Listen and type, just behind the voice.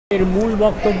এর মূল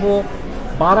বক্তব্য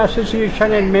বার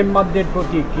অ্যাসোসিয়েশনের মেম্বারদের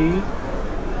প্রতি কী,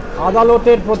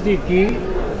 আদালতের প্রতি কী,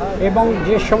 এবং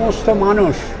যে সমস্ত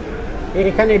মানুষ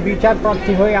এখানে বিচার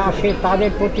প্রার্থী হয়ে আসে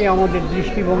তাদের প্রতি আমাদের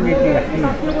দৃষ্টিভঙ্গি কী,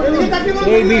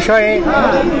 এই বিষয়ে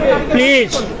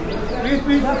প্লিজ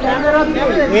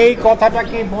এই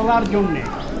কথাটাকে বলার জন্যে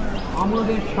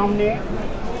আমাদের সামনে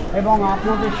এবং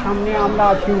আপনাদের সামনে আমরা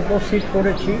আজকে উপস্থিত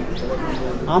করেছি।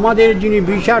 আমাদের যিনি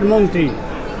বিচারমন্ত্রী,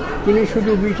 তিনি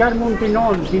শুধু বিচারমন্ত্রী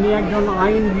নন, তিনি একজন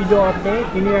আইনবিদ অর্থে,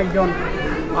 তিনি একজন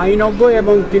আইনজ্ঞ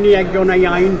এবং তিনি একজন এই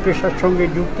আইন পেশার সঙ্গে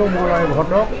যুক্ত মলয়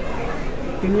ঘটক,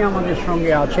 তিনি আমাদের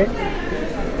সঙ্গে আছেন।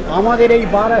 আমাদের এই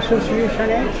বার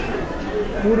অ্যাসোসিয়েশনের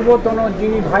পূর্বতন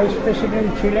যিনি ভাইস প্রেসিডেন্ট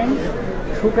ছিলেন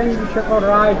সুখেন্দু শেখর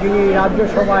রায়, যিনি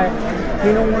রাজ্যসভায়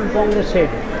তৃণমূল কংগ্রেসের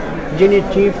যিনি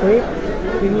চিফ হুইপ,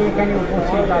 তিনি এখানে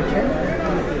উপস্থিত আছেন।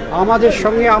 আমাদের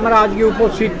সঙ্গে আমরা আজকে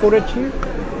উপস্থিত করেছি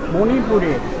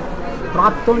মণিপুরে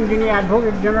প্রাক্তন যিনি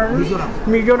অ্যাডভোকেট জেনারেল,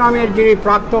 মিজোরামের যিনি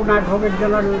প্রাক্তন অ্যাডভোকেট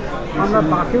জেনারেল, আমরা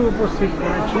তাকে উপস্থিত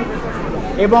করেছি।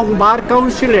 এবং বার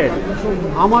কাউন্সিলের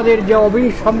আমাদের যে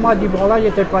অভিসম্বাদী বলা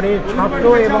যেতে পারে ছাত্র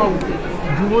এবং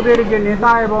যুবদের যে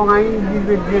নেতা এবং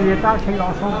আইনজীবীর যে নেতা, সেই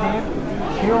অশোক দেব,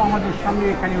 সেও আমাদের সামনে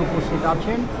এখানে উপস্থিত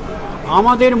আছেন।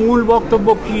 আমাদের মূল বক্তব্য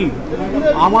কি,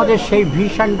 আমাদের সেই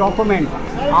ভিশন ডকুমেন্ট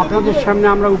আপনাদের সামনে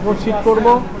আমরা উপস্থিত করব।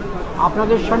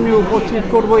 আপনাদের সামনে উপস্থিত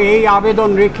করব এই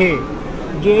আবেদন রেখে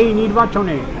যে এই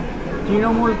নির্বাচনে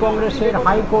তৃণমূল কংগ্রেসের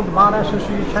হাইকোর্ট বার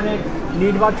অ্যাসোসিয়েশনের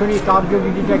নির্বাচনী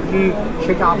কার্যবিধিটা কী,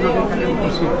 সেটা আপনাদের কাছে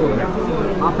উপস্থিত করবেন,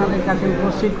 আপনাদের কাছে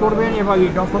উপস্থিত করবেন। এবং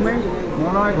এই ডকুমেন্ট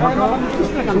মলয় ঘটক,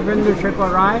 সুখেন্দু শেখর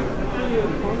রায়,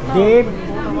 দেব,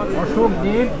 অশোক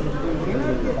দেব,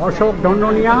 অশোক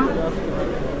দণ্ডনিয়া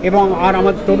এবং আর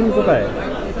আমাদের তরুণ কোথায়,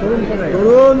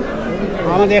 তরুণ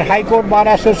আমাদের হাইকোর্ট বার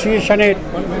অ্যাসোসিয়েশনের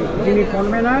যিনি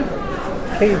কনভেনার,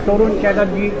 সেই তরুণ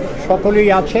চ্যাটার্জি, সকলেই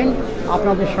আছেন।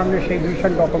 আপনাদের সামনে সেই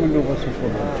ভিশন ডকুমেন্ট উপস্থিত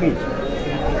করবেন। ঠিক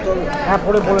হ্যাঁ,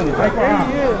 পরে বলে দিন।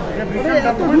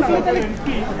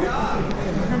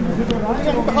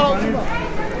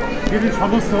 যিনি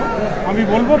সদস্য, আমি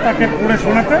বলবো তাকে পড়ে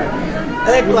শোনাতে,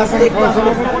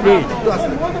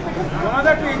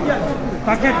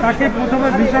 তাকে প্রথমে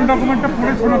ভিশন ডকুমেন্টটা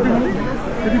পড়ে শোনাতে বলুন,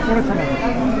 যদি পড়ে শোনাতে।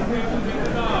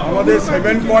 আমাদের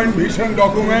 7 পয়েন্ট ভিশন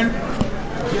ডকুমেন্ট,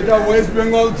 যেটা West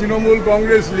Bengal Trinamool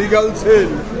Congress legal sell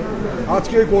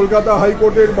আজকে কলকাতা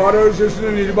হাইকোর্টের বার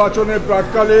অ্যাসোসিয়েশনের নির্বাচনের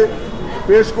প্রাক্কালে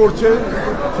পেশ করছে,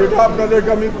 সেটা আপনাদেরকে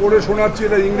আমি পড়ে শোনাচ্ছি।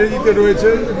 এটা ইংরেজিতে রয়েছে,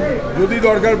 যদি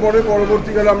দরকার পড়ে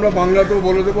পরবর্তীকালে আমরা বাংলাতেও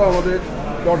বলে দেবো, আমাদের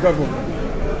দরকার পড়বে।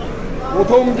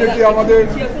 প্রথম যেটি আমাদের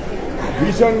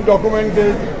ভিশন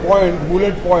ডকুমেন্টের পয়েন্ট,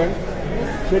 বুলেট পয়েন্ট,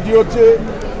 সেটি হচ্ছে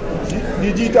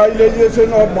digitalization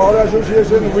of bar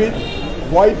association with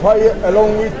Wi-Fi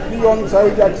along with free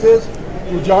on-site access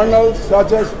to journals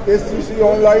such as SCC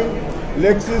Online,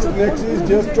 LexisNexis,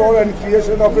 Gestor, and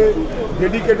creation of a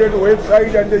dedicated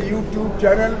website and a YouTube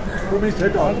channel to be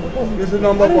set up. This is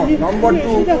number one. Number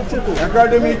two,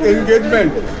 academic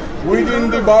engagement within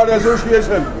the bar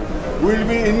association will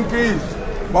be increased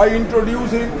by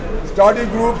introducing study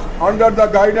groups under the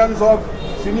guidance of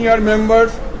senior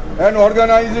members and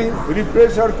organizing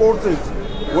refresher courses,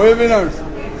 webinars,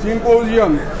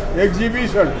 symposiums,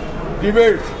 exhibitions,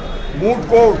 debates, moot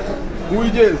courts,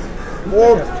 quizzes,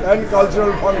 sports and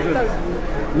cultural functions.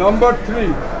 Number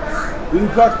three,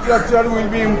 infrastructure will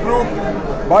be improved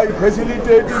by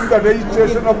facilitating the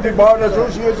registration of the bar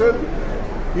association,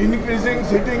 increasing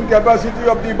seating capacity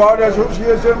of the bar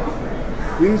association,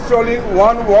 installing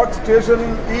one workstation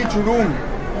in each room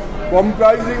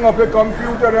comprising of a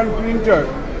computer and printer,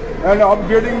 and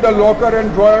upgrading the locker and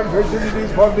drawer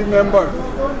facilities for the members.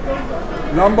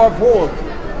 Number four,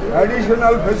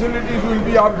 additional facilities will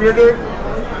be upgraded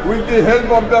with the help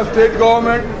of the state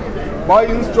government by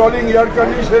installing air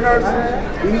conditioners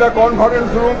in the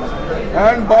conference rooms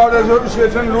and bar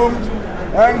association rooms,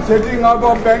 and setting up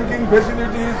of banking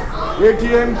facilities,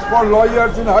 ATMs for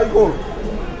lawyers in High Court.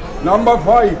 Number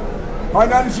five,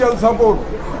 financial support.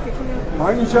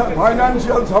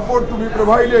 Financial support to be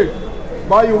provided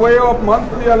by way of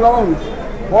monthly allowance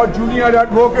for junior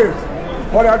advocates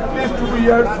for at least 2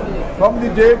 years from the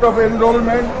date of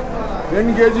enrollment,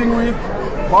 engaging with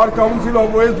Bar Council of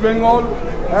West Bengal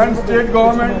and state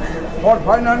government for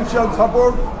financial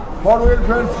support for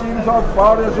welfare schemes of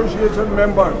Bar Association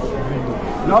members.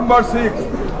 Number six,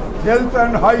 health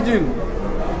and hygiene.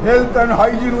 Health and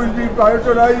hygiene will be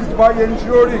prioritized by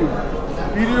ensuring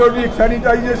periodic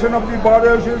sanitization of the Bar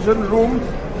Association rooms,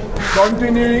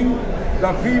 continuing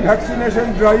the free vaccination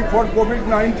drive for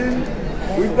COVID-19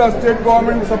 with the state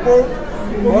government support,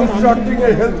 constructing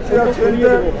a healthcare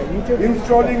center,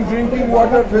 installing drinking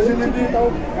water facility,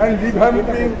 and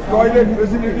revamping toilet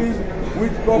facilities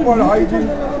with proper hygiene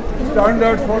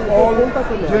standards for all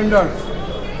genders.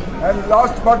 And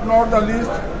last but not the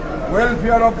least,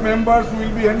 welfare of members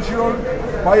will be ensured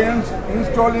by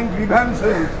installing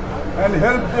grievances and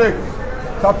help desks,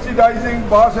 subsidizing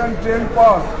bus and train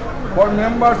pass for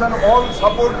members and all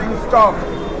supporting staff,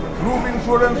 group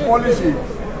insurance policy,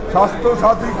 Shastro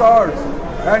Sathi cards,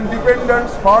 and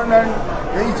dependents fund and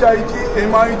HIG,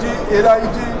 MIG,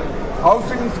 LIG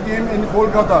housing scheme in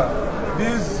Kolkata.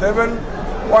 This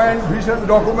 7-point vision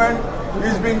document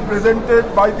is being presented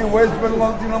by the West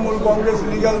Bengal Trinamool Congress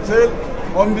Legal Cell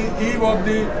on the eve of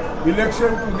the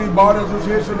election to the Bar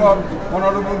Association of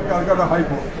Honorable Calcutta High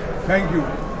Court. Thank you.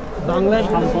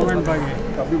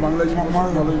 আপনি বাংলায়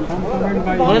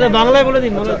বাংলায় বলে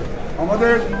দিন।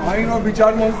 আমাদের আইন ও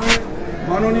বিচার মন্ত্রী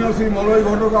মাননীয় শ্রী মলয়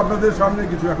ঘটক আপনাদের সামনে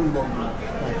কিছু এখন বলবেন।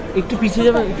 একটু পিছিয়ে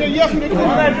যাবেন,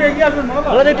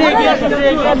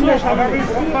 আগামী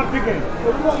সোমবার থেকে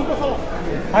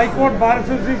হাইকোর্ট বার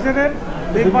অ্যাসোসিয়েশনের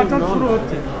নির্বাচন শুরু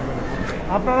হচ্ছে।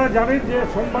 আপনারা জানেন যে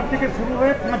সোমবার থেকে শুরু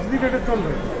হয়ে 5 দিন এটা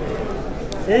চলবে।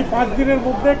 এই 5 দিনের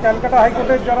মধ্যে ক্যালকাটা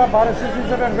হাইকোর্টের যারা বার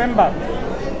অ্যাসোসিয়েশনের মেম্বার,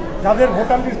 যাদের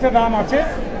ভোটার লিস্টে নাম আছে,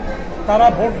 তারা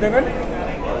ভোট দেবেন।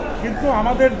 কিন্তু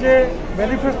আমাদের যে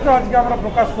ম্যানিফেস্টো আজকে আমরা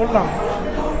প্রকাশ করলাম,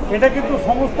 এটা কিন্তু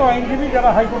সমস্ত আইনজীবী যারা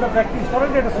হাইকোর্টে প্র্যাকটিস করেন,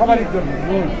 এটা সবারই জন্য।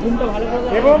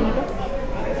 এবং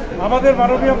আমাদের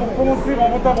মাননীয় মুখ্যমন্ত্রী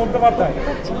মমতা বন্দ্যোপাধ্যায়,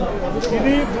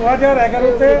 তিনি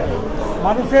 2011-তে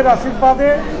মানুষের আশীর্বাদে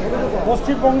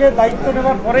পশ্চিমবঙ্গে দায়িত্ব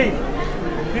নেওয়ার পরেই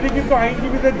তিনি কিন্তু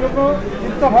আইনজীবীদের জন্য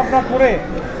চিন্তাভাবনা করে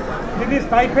তিনি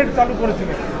স্টাইপেন্ড চালু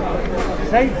করেছিলেন।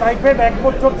 সেই স্টাইপেন্ড 1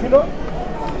 বছর ছিল।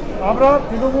 আমরা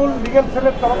তৃণমূল লিগ্যাল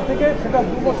সেলের তরফ থেকে সেটা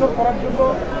 2 বছর করার জন্য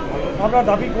আমরা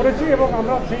দাবি করেছি এবং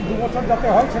আমরা সেই 2 বছর যাতে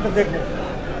হয় সেটা দেখব।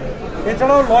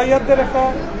 এছাড়াও লয়ারদের একটা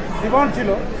ডিমান্ড ছিল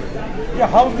যে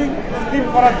হাউজিং স্কিম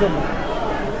করার জন্য।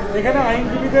 এখানে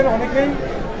আইনজীবীদের অনেকেই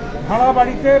ভাড়া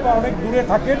বাড়িতে বা অনেক দূরে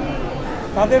থাকেন,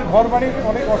 তাদের ঘর বাড়ির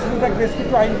অনেক অসুবিধা বেশ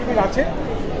কিছু আইনজীবীর আছে।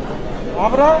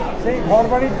 আমরা সেই ঘর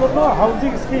বাড়ির জন্য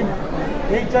housing scheme,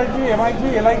 HIG, MIG,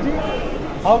 LIG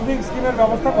housing স্কিমের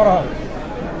ব্যবস্থা করা হবে।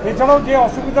 এছাড়াও যে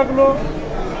অসুবিধাগুলো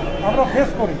আমরা ফেস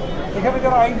করি, এখানে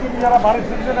যারা আইনজীবী যারা বার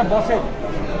অ্যাসোসিয়েশনে বসে,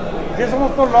 যে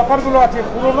সমস্ত লকারগুলো আছে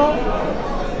পুরনো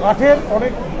কাঠের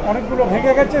অনেকগুলো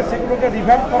ভেঙে গেছে, সেগুলোকে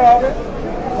রিভ্যাম্প করা হবে।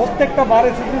 প্রত্যেকটা বার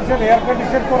অ্যাসোসিয়েশন এয়ার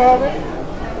কন্ডিশন করা হবে,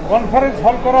 কনফারেন্স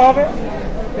হল করা হবে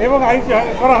এবং আইন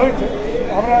করা হয়েছে,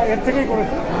 আমরা এর থেকেই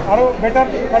করেছি, আরও বেটার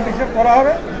কন্ডিশন করা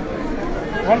হবে,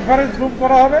 কনফারেন্স রুম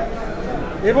করা হবে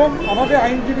এবং আমাদের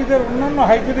আইনজীবীদের অন্যান্য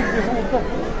হাইজেনিক যে সমস্ত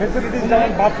ফেসিলিটিস,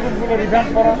 যেমন বাথরুমগুলো রিভ্যাম্প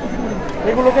করা,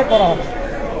 এগুলোকে করা হবে।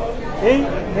 এই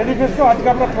ম্যানিফেস্টো আজকে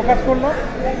আমরা প্রকাশ করলাম।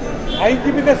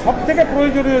 আইনজীবীদের সবথেকে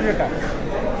প্রয়োজনীয়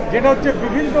যেটা হচ্ছে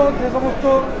বিভিন্ন যে সমস্ত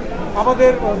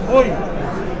আমাদের বই,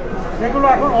 সেগুলো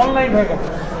এখন অনলাইন হয়ে গেছে।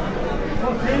 তো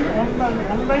সেই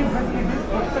অনলাইন ফ্যাসিলিটিস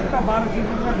প্রত্যেকটা বার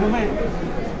অ্যাসোসিয়েশনের রুমে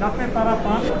যাতে তারা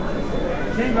পান,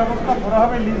 সেই ব্যবস্থা করা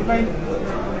হবে। লিজ লাইন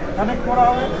কানেক্ট করা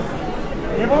হবে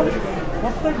এবং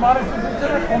প্রত্যেক বার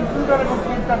অ্যাসোসিয়েশনের কম্পিউটার এবং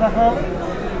প্রিন্টার রাখা হবে।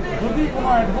 যদি কোনো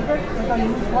অ্যাডভোকেট সেটা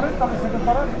ইউজ করেন, তাহলে সেটা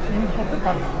তারা ইউজ করতে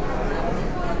পারবে।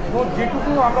 তো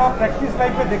যেটুকু আমরা প্র্যাকটিস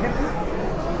লাইফে দেখেছি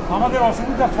আমাদের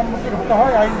অসুবিধার সম্মুখীন হতে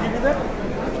হয় আইনজীবীদের,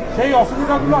 সেই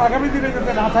অসুবিধাগুলো আগামী দিনে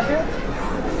যাতে না থাকে,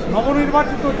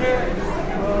 নবনির্বাচিত যে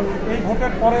এই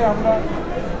ভোটের পরে আমরা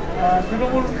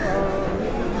তৃণমূল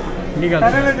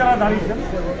প্যানেলে যারা দাঁড়িয়েছেন,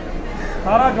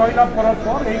 তারা জয়লাভ করার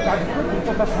পর এই কাজগুলো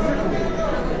দ্রুততার সঙ্গে করবে।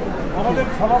 আমাদের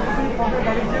সভাপতি পদে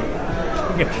দাঁড়িয়েছেন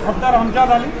সর্দার আমজাদ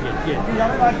আলী, আপনি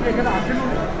জানেন আজকে এখানে আছেন,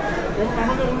 এবং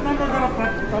আমাদের অন্যান্য যারা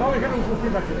প্রার্থী তারাও এখানে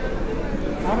উপস্থিত আছেন।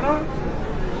 আমরা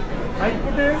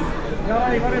হাইকোর্টে যারা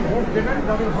এবারে ভোট দেবেন,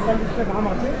 যাদের ভোটার লিস্টে নাম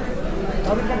আছে,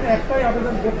 তাদের কাছে একটাই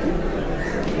আবেদন করছি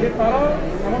যে তারা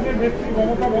আমাদের নেত্রী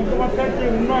মমতা বন্দ্যোপাধ্যায়ের যে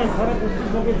উন্নয়ন সারা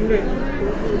পশ্চিমবঙ্গ জুড়ে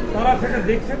তারা সেটা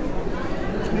দেখছেন,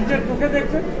 নিজের চোখে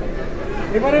দেখছেন।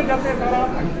 এবারে যাতে তারা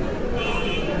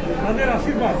তাদের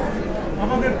আশীর্বাদ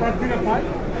আমাদের প্রার্থীরা পায়,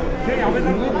 সেই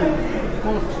আবেদন করতে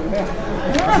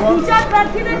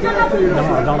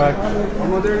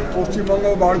আমাদের পশ্চিমবঙ্গ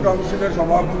বার কাউন্সিলের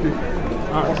সভাপতি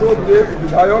অশোক দেব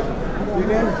বিধায়ক,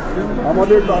 তিনি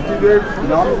আমাদের প্রার্থীদের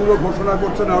নামগুলো ঘোষণা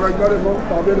করছেন আরেকবার এবং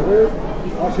তাদের হয়ে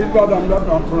আশীর্বাদ আমরা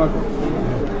প্রার্থনা করি।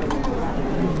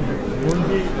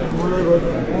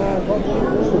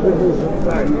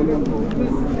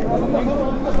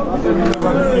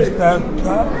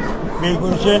 বিল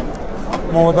করেছে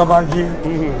মমতা ব্যানার্জি,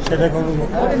 সেটা করব।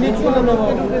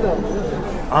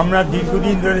 আমরা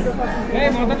দীর্ঘদিন ধরে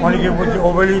অনেকে বলছি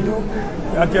অবহেলিত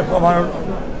রাজ্যের প্রধান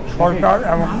সরকার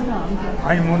এবং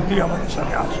আইনমন্ত্রী আমাদের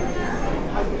সাথে আছে।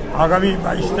 আগামী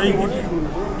 22 তারিখ থেকে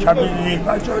 26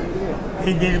 নির্বাচন,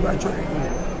 এই নির্বাচনে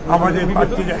আমাদের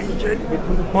প্রার্থীরা ইচ্ছেন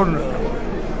পূর্ণ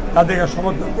তাদেরকে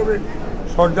সমর্থন করবেন।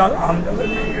 সর্দার আমজাদ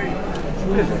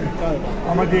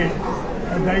আমাদের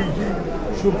দাঁড়িয়েছে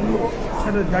শুক্র,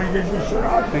 সেটা দাঁড়িয়ে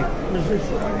বিশ্বনাথ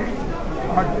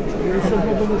আর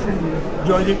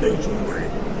জয়জিৎ থেকে শুরু করে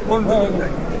 15 জন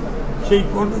দাঁড়িয়ে, সেই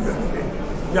 15 জনকে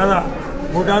যারা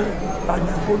ভোটার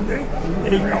তাদের করবে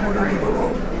এই কামনা করবো,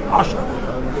 আশা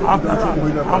আপনারা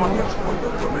আমাদের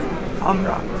সমর্থন করবেন,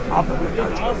 আমরা আপনাদের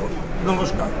কাজ করবো।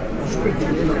 নমস্কার।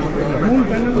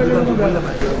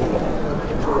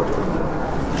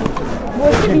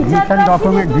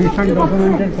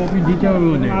 ডকুমেন্টের কপি দিতে হবে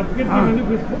ওদের। আজকের যে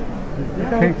ম্যানিফেস্টো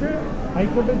এটা হচ্ছে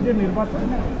হাইকোর্টের যে নির্বাচন,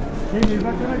 সেই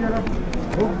নির্বাচনে যারা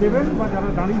ভোট দেবেন বা যারা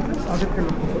দাঁড়িয়েছেন তাদেরকে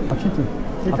লক্ষ্য করবেন। আচ্ছা তো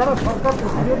এছাড়া সরকার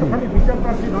খালি বিচার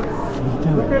প্রার্থী নয়,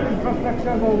 হোটেল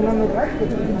ইনফ্রাস্ট্রাকচার বা অন্যান্য কাজ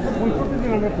 65 দিন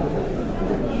আমরা করবো।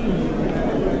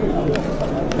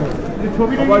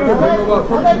 ছবি সবাইকে ধন্যবাদ।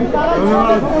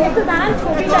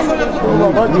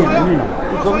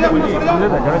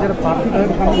 যারা যারা প্রার্থী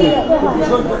তাদের সামনে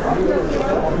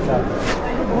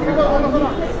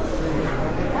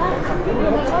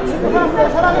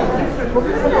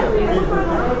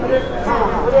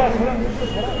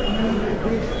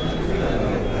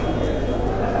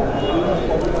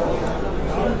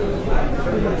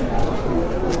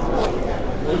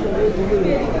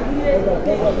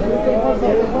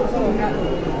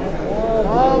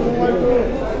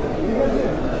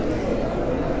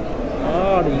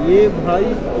আর ये भाई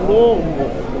পুরো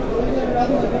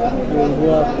বলবো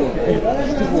আপনি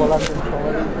কিছু বলার নেই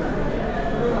সবাই।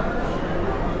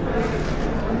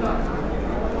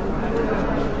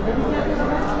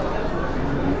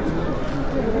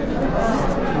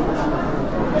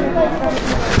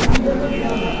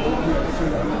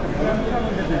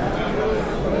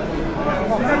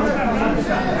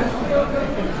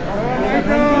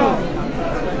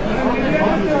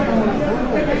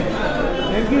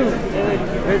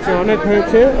 অনেক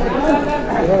হয়েছে,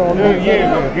 এবার অনেক নিয়ে